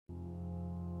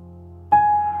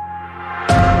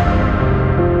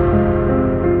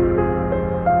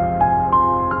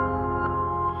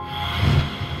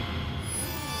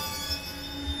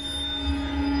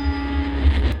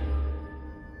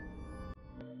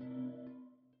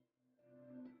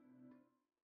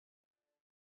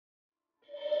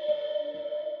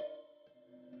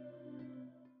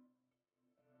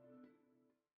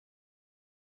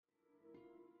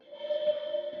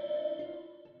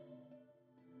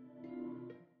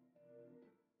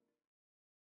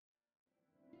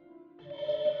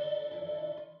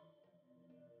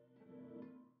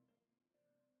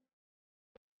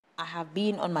have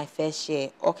been on my fair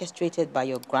share, orchestrated by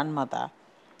your grandmother,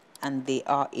 and they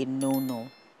are a no-no.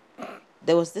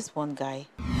 There was this one guy.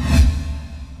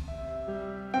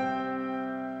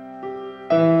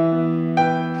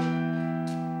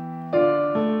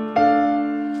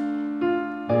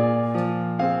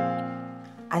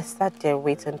 I sat there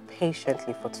waiting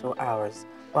patiently for 2 hours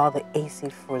while the AC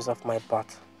froze off my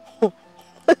butt.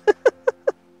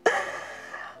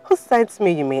 Who sent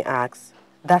me, you may ask?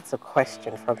 That's a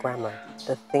question for Grandma.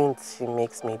 The things she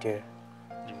makes me do.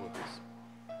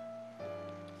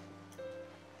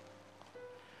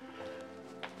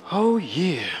 Oh,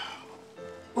 yeah.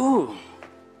 Ooh.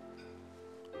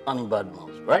 I'm in bad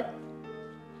mood, right?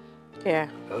 Yeah.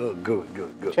 Oh, good.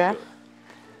 Jeff? Good.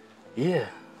 Yeah.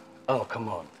 Oh, come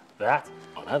on. That?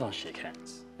 Oh, I don't shake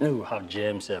hands. You know, we have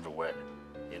germs everywhere.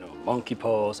 You know, monkey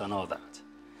paws and all that.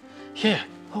 Yeah.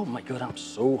 Oh, my God, I'm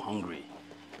so hungry.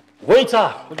 Waiter,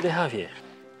 what do they have here?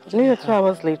 You're 2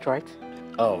 hours late, right?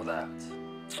 Oh, that.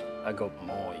 I got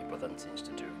more important things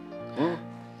to do. Hmm?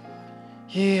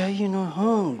 Yeah, you know,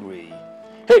 hungry.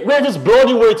 Hey, where's this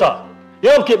bloody waiter? You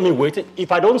don't keep me waiting.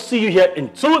 If I don't see you here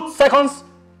in 2 seconds,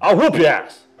 I'll whoop your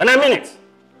ass. And I mean it.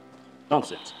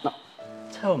 Nonsense. Now,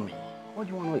 tell me, what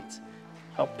do you want to eat?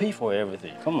 I'll pay for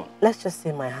everything. Come on. Let's just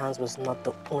say my hands was not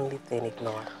the only thing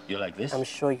ignored. You like this? I'm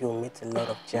sure you'll meet a lot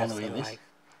of Jeffs in life.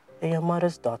 They're your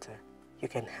mother's daughter. You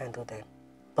can handle them.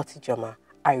 But Ijoma,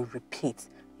 I repeat,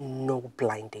 no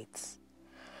blind dates.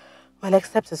 Well,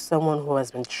 except to someone who has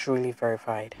been truly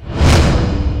verified.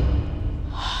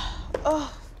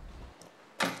 Oh,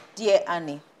 dear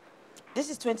Annie,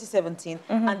 this is 2017,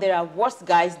 and there are worse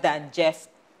guys than Jeff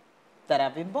that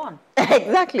have been born.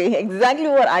 Exactly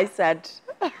what I said.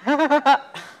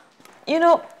 You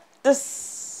know,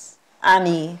 this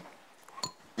Annie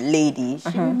lady,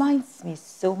 she reminds me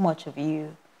so much of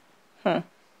you. I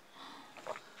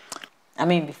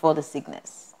mean, before the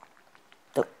sickness,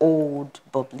 the old,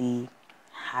 bubbly,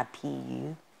 happy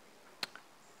you.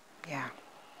 Yeah.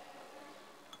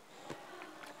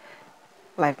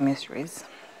 Life mysteries.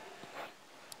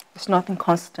 There's nothing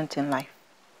constant in life.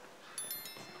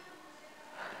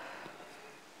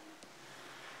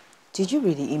 Did you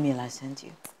read the email I sent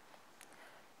you?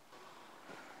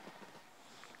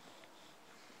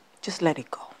 Just let it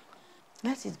go.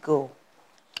 Let it go.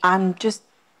 I'm just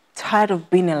tired of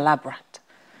being a labyrinth.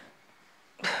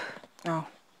 No.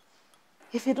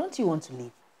 If you don't, you want to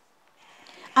leave.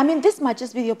 I mean, this might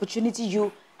just be the opportunity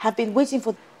you have been waiting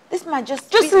for. This might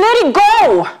just let it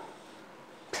go!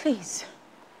 Please.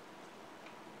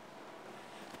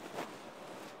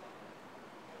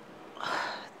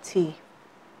 T,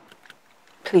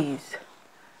 please.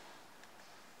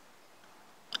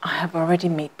 I have already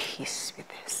made peace with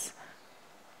this.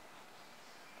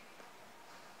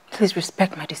 Please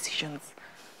respect my decisions.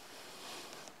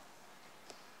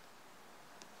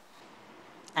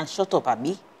 And shut up,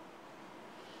 Abby.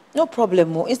 No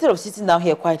problem, Mo. Instead of sitting down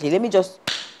here quietly, let me just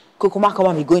come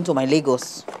and be going to my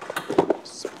Lagos.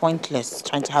 It's pointless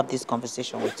trying to have this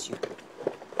conversation with you.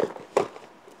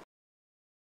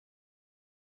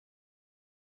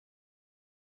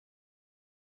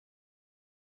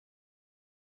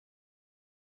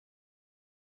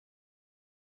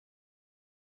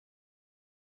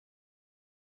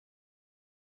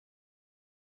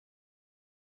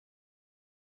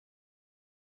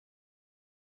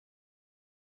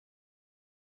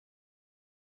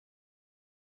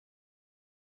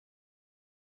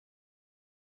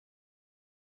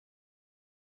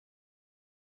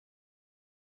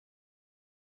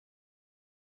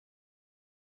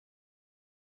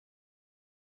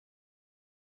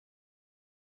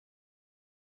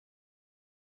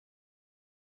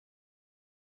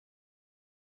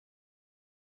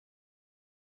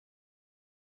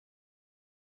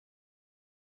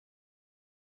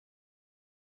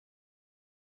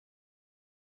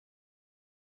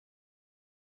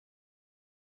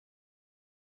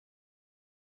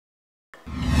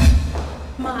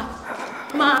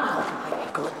 Ma.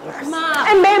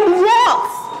 And then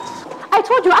what? I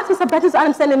told you, ask Mr. Bettis and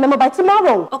I'm sending a memo by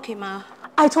tomorrow. Okay, Ma.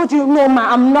 I told you, no,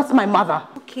 Ma, I'm not my mother.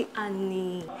 Okay,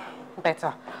 Annie.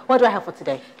 Better. What do I have for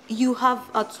today? You have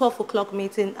a 12 o'clock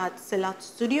meeting at Selat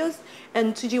Studios,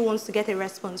 and Tuji wants to get a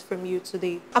response from you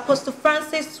today. Apostle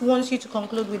Francis wants you to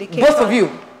conclude with a case. Both of you.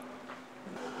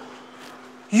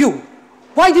 You.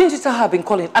 Why didn't you tell her I've been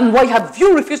calling? And why have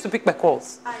you refused to pick my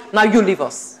calls? Now you leave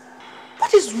us.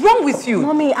 What is wrong with you?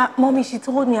 Mommy, she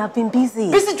told me I've been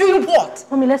busy. Busy doing what?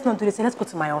 Mommy, let's not do this. Let's go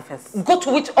to my office. Go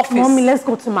to which office? Mommy, let's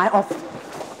go to my office.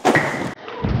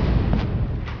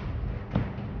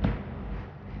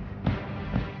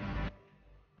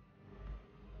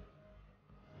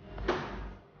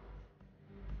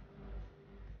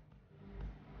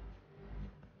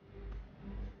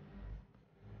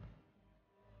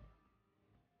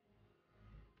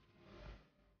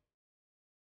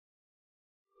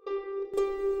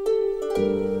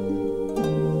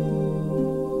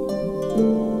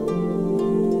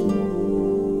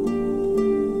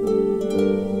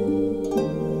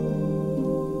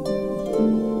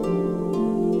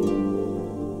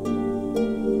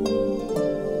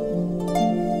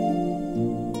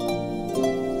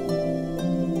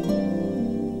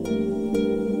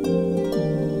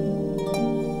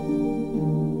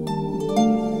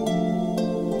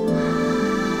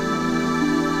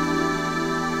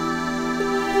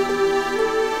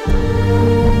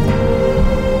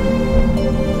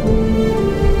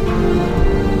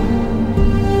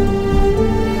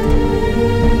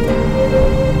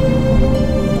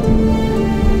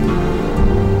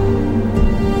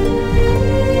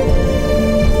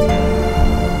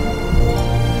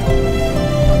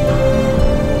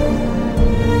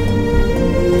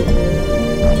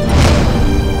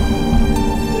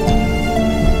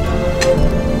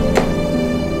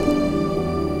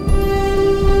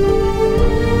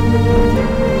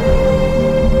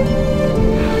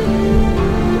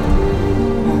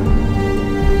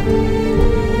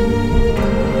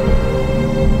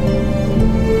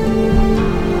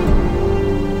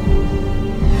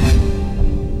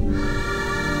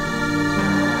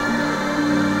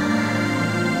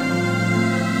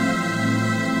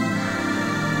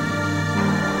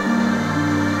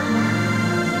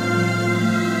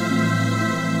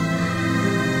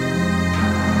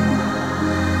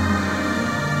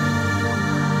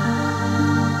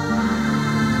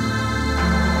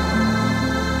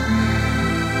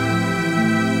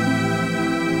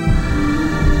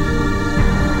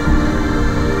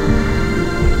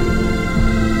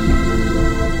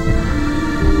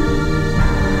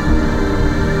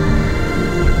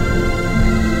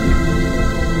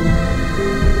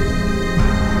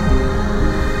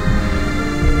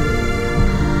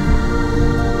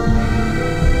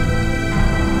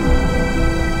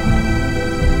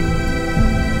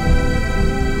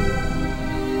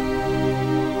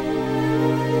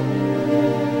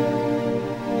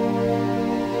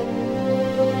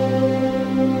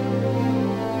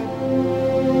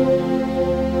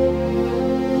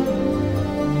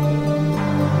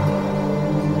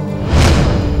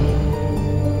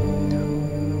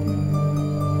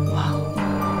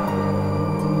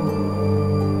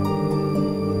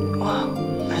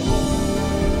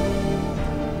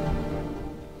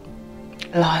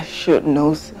 Life sure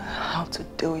knows how to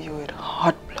deal you with a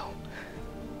hard blow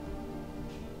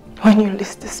when you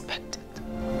least expect it.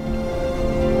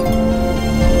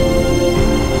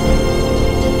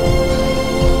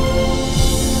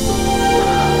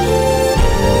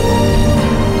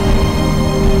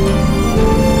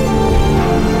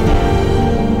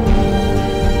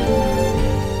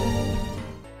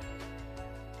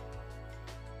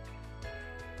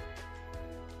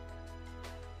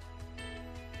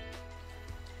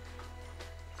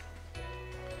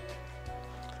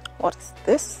 What's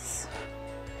this?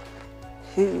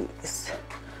 Who is...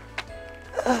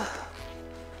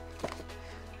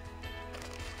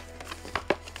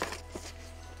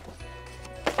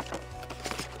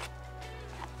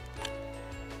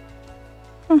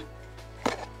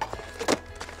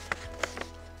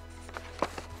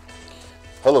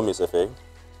 Hello, Miss F.A.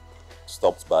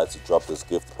 Stopped by to drop this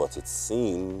gift, but it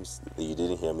seems that you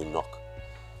didn't hear me knock.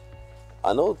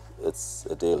 I know it's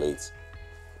a day late.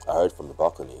 I heard from the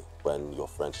balcony when your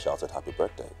friend shouted happy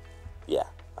birthday. Yeah,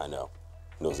 I know.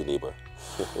 Nosy neighbor.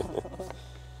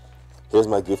 Here's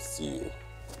my gift to you.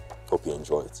 Hope you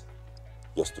enjoy it.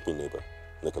 Your stupid neighbor,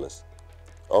 Nicholas.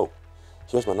 Oh,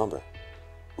 here's my number.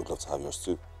 Would love to have yours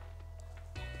too.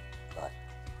 Bye.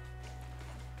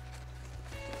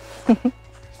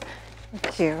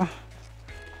 Thank you.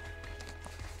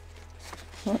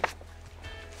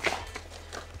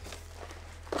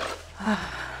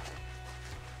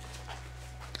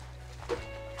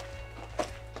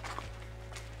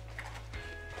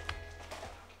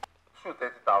 Shoot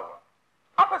 30,000.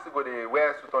 How person go they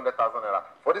wear suit 100,000 naira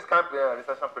for this kind of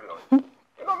recession period?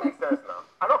 It don't make sense now.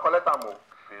 I don't collect that move.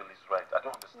 Phil is right. I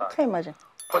don't understand. Can you imagine?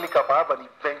 Monica, I have an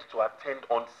event to attend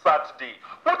on Saturday.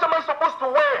 What am I supposed to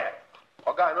wear?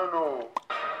 Okay, I don't know.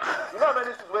 You know how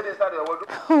many suits wear inside your wardrobe?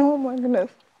 Oh my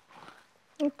goodness.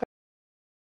 Okay.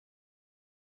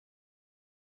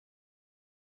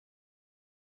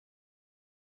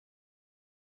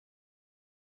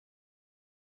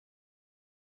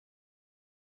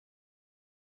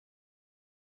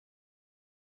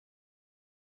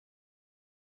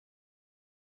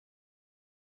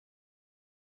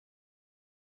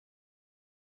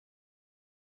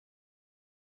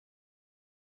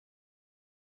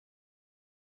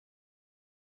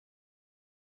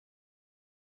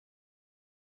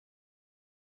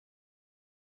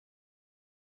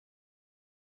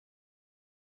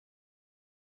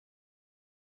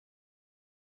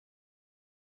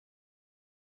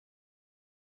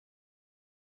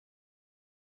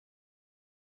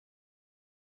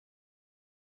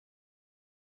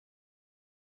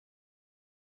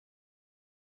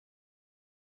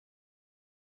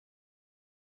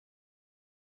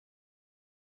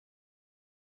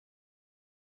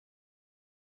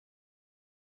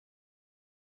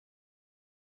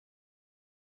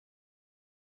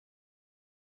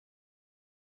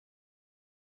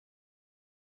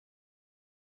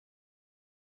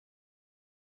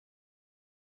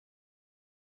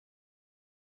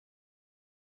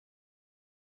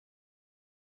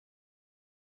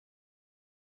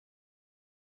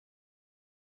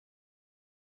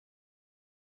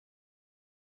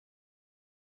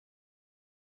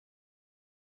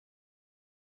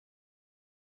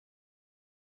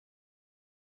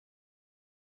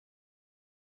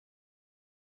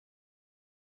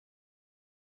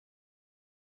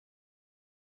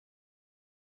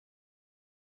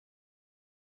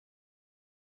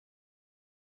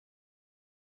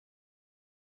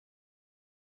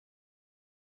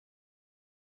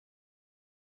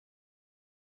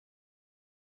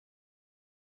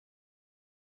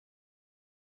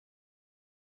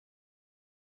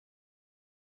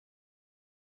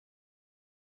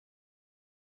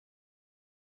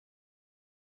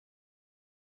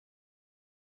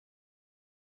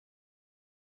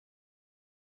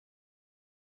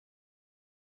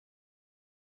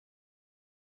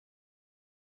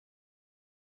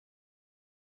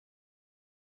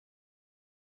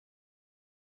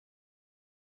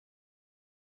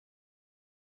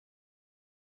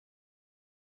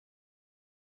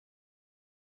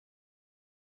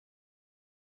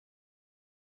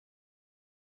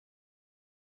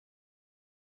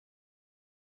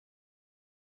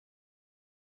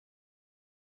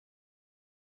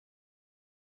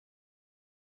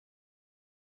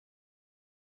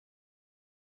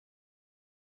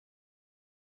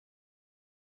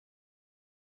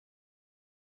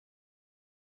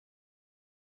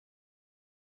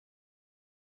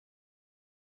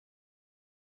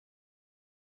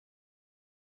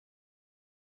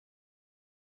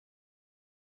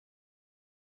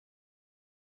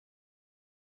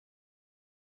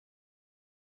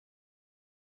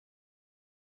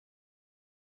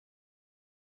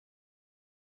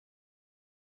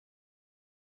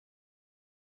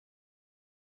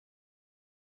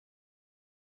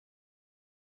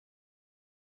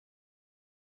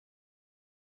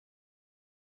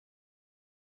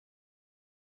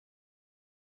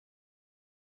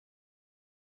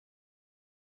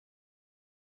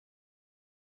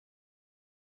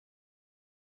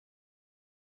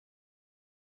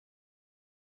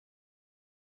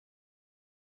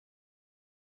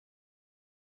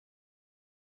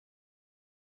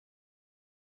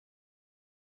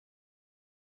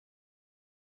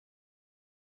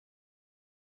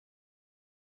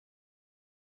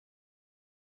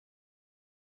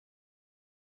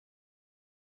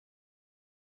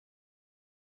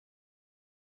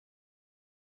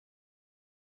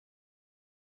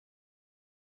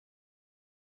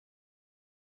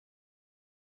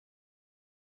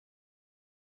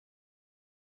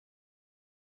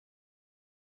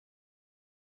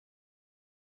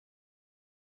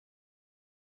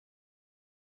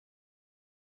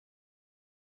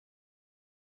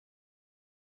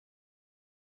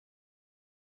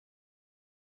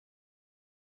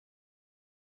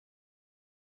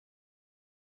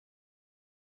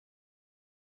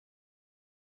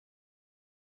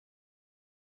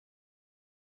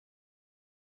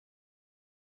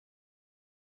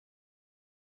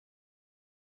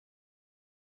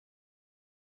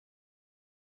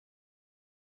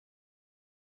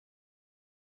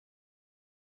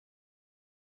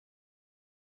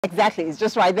 Exactly, it's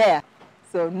just right there.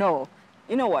 So no.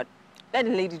 You know what? Let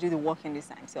the lady do the walking this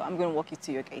time. So I'm going to walk you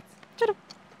to your gate.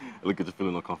 Look at you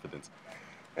feeling no confident.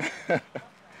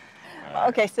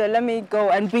 Okay, so let me go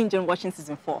and binge on watching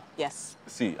season 4. Yes.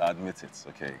 See, admit it,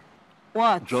 okay?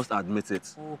 What? Just admit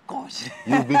it. Oh, gosh.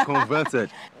 You've been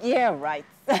converted. Yeah, right.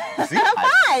 See,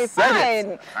 I said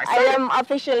Fine. it. I am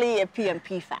officially a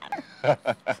PMP fan.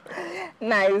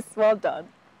 Nice, well done.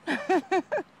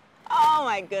 Oh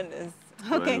my goodness.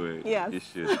 So Okay, anyway, yes. you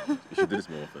should do this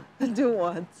more often. Do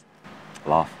what?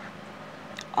 Laugh.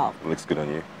 Oh, It looks good on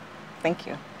you. thank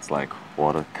you. It's like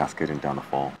water cascading down a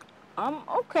fall.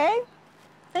 Okay.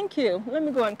 Thank you. Let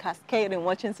me go and cascade in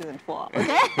watching season 4,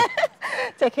 okay?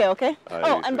 Take care, okay?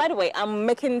 Oh, and by the way, I'm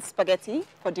making spaghetti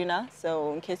for dinner,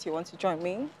 so in case you want to join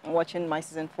me in watching my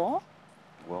season 4.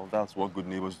 Well, that's what good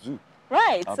neighbors do.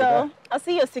 Right, so I'll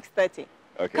see you at 6:30.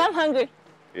 Okay. Come hungry.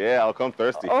 Yeah, I'll come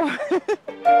thirsty. Oh.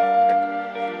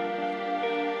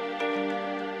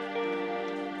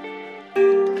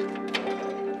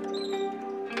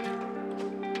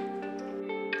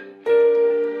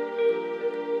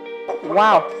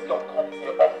 Wow.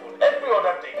 Every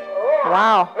other day.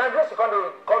 Wow. Now, just come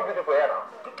visit for here now.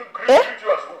 Eh? Greet you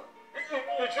as who?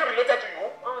 Is she related to you?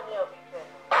 Oh, yeah.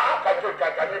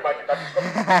 Can you imagine that?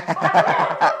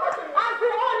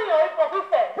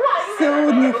 So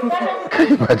new. Can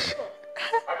you imagine?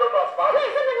 I don't know as far.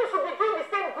 Please, you should be doing the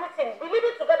same greeting. We live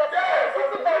it together.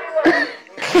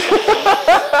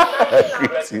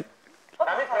 Greet you. Am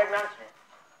I pregnant?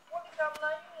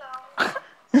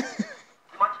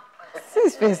 See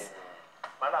his face.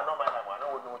 Man, I know my name. I don't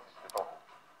know what she talk.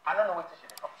 I don't know what she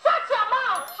talk. Shut your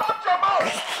mouth! Shut your mouth!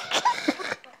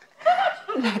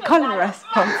 I can't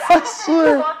respond.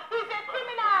 He's a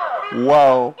criminal.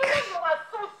 Wow. You are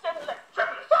so shameless, so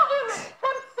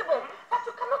irresponsible that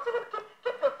you cannot even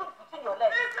keep your foot between your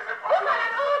legs. Look at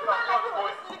an old man like you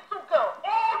with this little girl.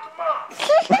 Old man!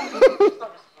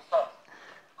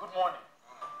 Good morning.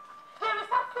 There is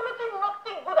absolutely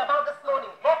nothing good about this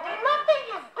morning. Nothing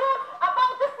is good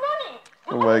about this morning.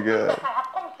 Oh my God. I have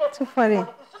come here Too funny. It's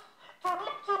just to let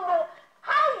you know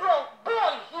how your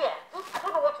boy here, I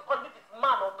don't know what to call it, is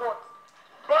man or what.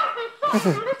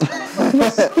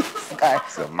 This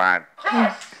guy's a man.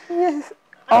 Yes.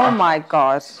 Oh my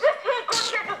God.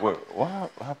 Wait,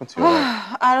 what happened to your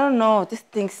leg? I don't know. These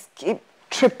things keep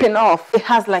tripping off. It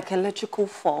has like electrical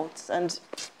faults, and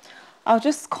I'll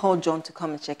just call John to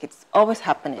come and check. It's always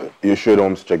happening. You sure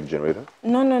don't check the generator?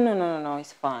 No.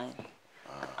 It's fine.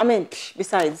 I mean,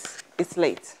 besides, it's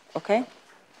late. Okay.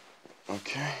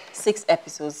 Okay. 6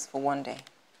 episodes for one day.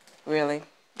 Really,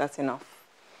 that's enough.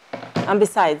 And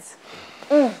besides,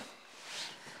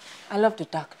 I love the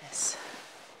darkness.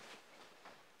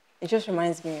 It just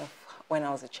reminds me of when I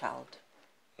was a child.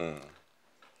 You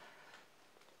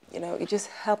know, it just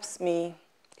helps me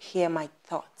hear my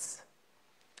thoughts.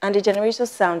 And the generator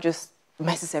sound just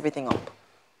messes everything up.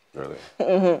 Really?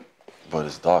 But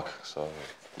it's dark, so...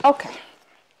 Okay.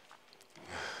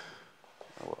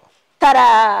 Oh well.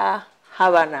 Ta-da! How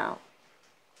about now?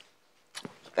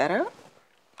 Better?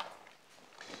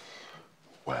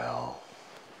 Well...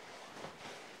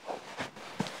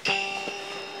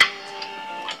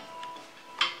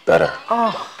 Better.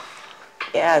 Oh,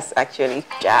 yes, actually,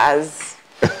 jazz.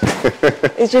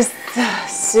 It's just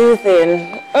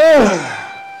soothing.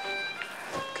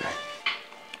 Okay.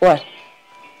 What?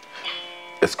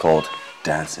 It's called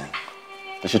dancing.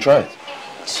 You should try it.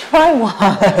 Try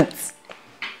what?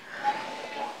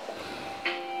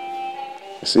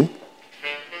 You see?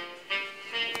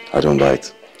 I don't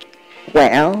bite.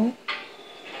 Well...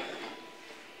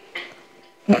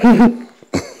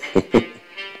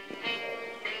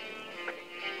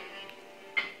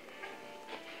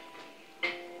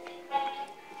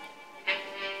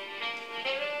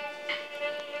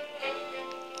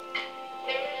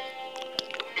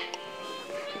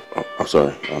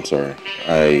 I'm sorry.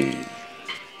 I...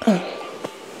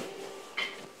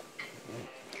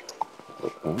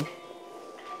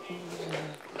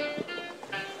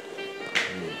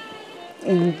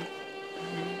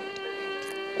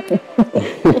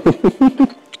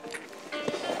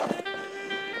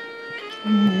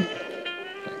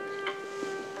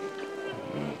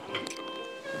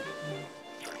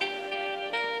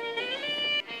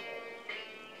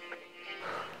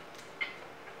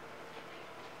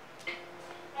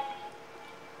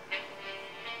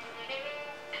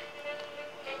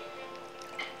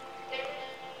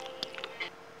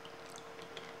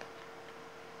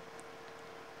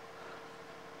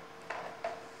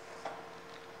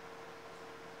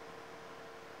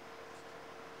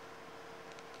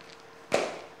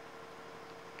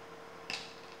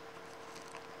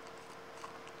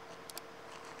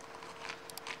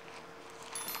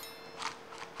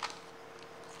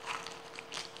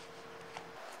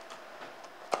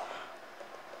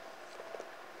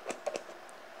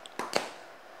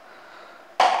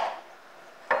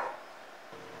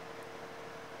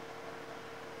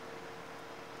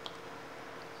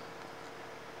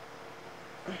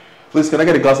 Please, can I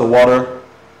get a glass of water?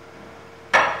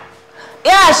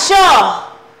 Yeah, sure.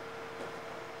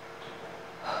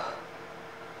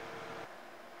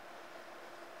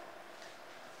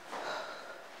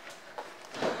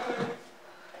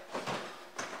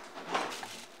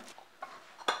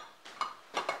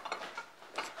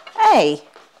 Hey,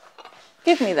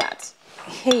 give me that.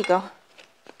 Here you go.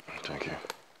 Thank you.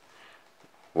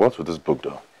 What's with this book,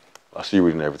 though? I see you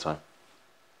reading it every time.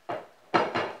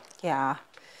 Yeah,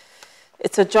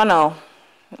 it's a journal.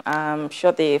 I'm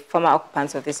sure the former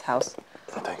occupants of this house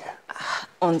Thank you.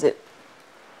 owns it.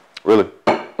 Really?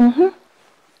 Mm-hmm.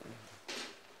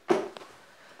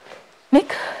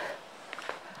 Nick?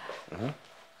 Mm-hmm.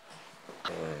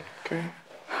 Okay.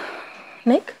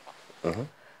 Nick? Mm-hmm.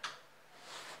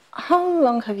 How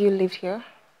long have you lived here?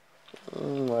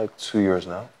 Like 2 years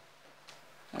now.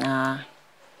 Nah,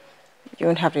 you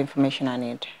won't have the information I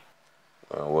need.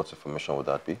 What information would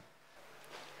that be?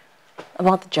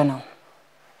 About the journal.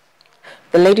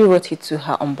 The lady wrote it to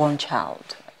her unborn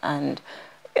child. And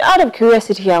out of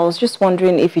curiosity, I was just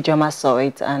wondering if Ijoma saw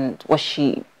it and what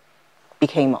she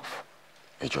became of.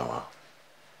 Ijoma?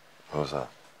 Who was that?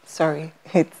 Sorry,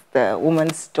 it's the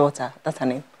woman's daughter. That's her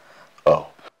name. Oh.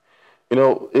 You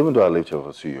know, even though I lived here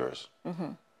for 2 years,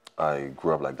 Mm-hmm. I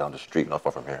grew up like down the street, not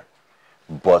far from here.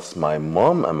 But my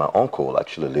mom and my uncle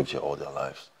actually lived here all their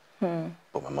lives.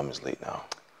 But my mom is late now.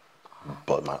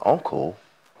 But my uncle,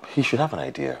 he should have an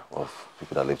idea of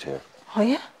people that lived here. Oh,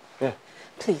 yeah? Yeah.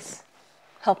 Please,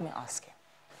 help me ask him.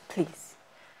 Please.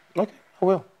 Okay, I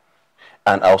will.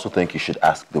 And I also think you should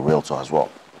ask the realtor as well.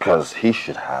 Because he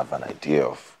should have an idea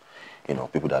of, you know,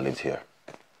 people that lived here.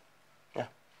 Yeah.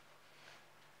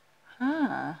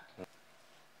 Ah.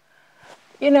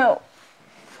 You know,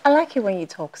 I like it when you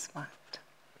talk smart.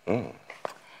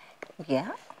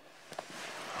 Yeah?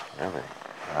 Really?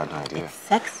 I had no idea. It's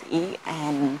sexy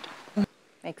and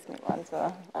makes me want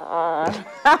to...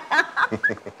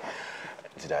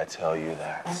 Did I tell you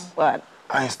that? What?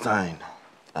 Einstein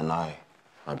and I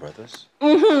are brothers.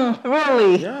 Mm-hmm.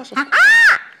 Really? Yes.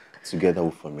 Together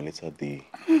we formulated the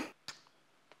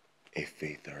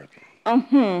FA therapy.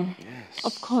 Mm-hmm. Yes.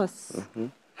 Of course.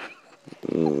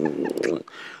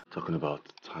 Talking about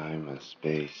time and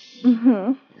space.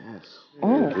 Mm-hmm. Yes.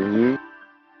 Oh.